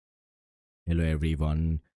Hello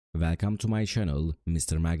everyone, welcome to my channel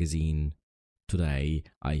Mr. Magazine. Today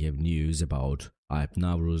I have news about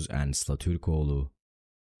Navruz and Sıla Türkoğlu.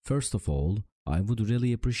 First of all, I would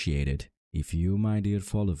really appreciate it if you, my dear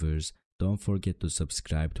followers, don't forget to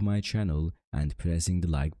subscribe to my channel and pressing the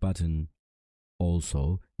like button.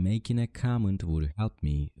 Also, making a comment would help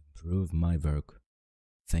me improve my work.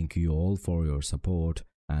 Thank you all for your support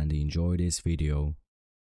and enjoy this video.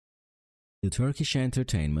 The Turkish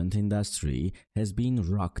entertainment industry has been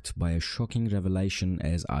rocked by a shocking revelation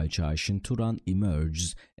as Ayşin Turan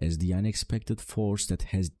emerges as the unexpected force that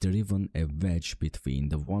has driven a wedge between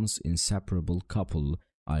the once inseparable couple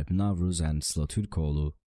Navruz and Sıla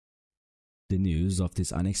Türkoğlu. The news of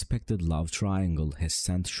this unexpected love triangle has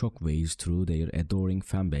sent shockwaves through their adoring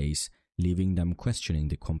fanbase, leaving them questioning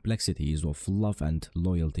the complexities of love and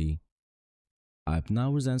loyalty.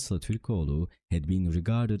 Navruz and Sıla Türkoğlu had been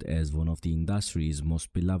regarded as one of the industry's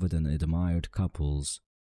most beloved and admired couples,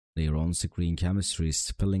 their on-screen chemistry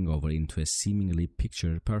spilling over into a seemingly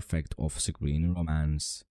picture-perfect off-screen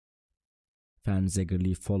romance. Fans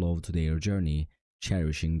eagerly followed their journey,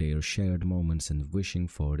 cherishing their shared moments and wishing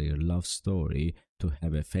for their love story to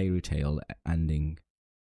have a fairy tale ending.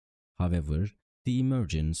 However, the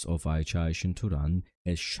emergence of Ayşin Turan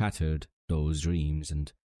has shattered those dreams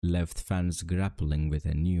and left fans grappling with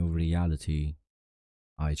a new reality.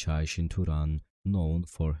 Ayşin Turan, known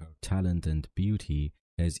for her talent and beauty,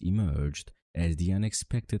 has emerged as the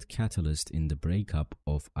unexpected catalyst in the breakup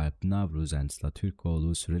of Navruz and Sıla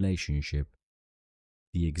Türkoğlu's relationship.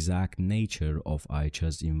 The exact nature of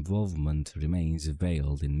Ayça's involvement remains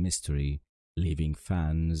veiled in mystery, leaving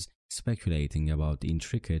fans speculating about the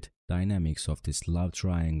intricate dynamics of this love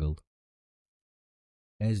triangle.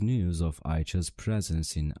 As news of Ayça's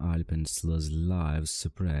presence in Alp and Sıla''s lives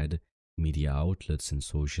spread, media outlets and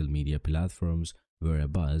social media platforms were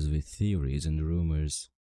abuzz with theories and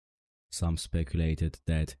rumors. Some speculated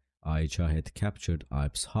that Ayça had captured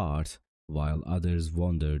Alp's heart, while others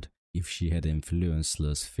wondered if she had influenced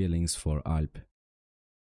Sıla''s feelings for Alp.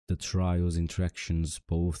 The trio's interactions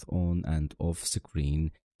both on and off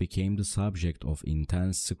screen became the subject of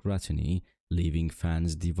intense scrutiny, leaving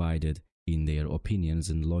fans divided in their opinions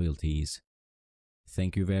and loyalties.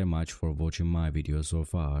 Thank you very much for watching my video so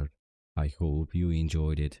far. I hope you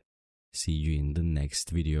enjoyed it. See you in the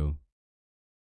next video.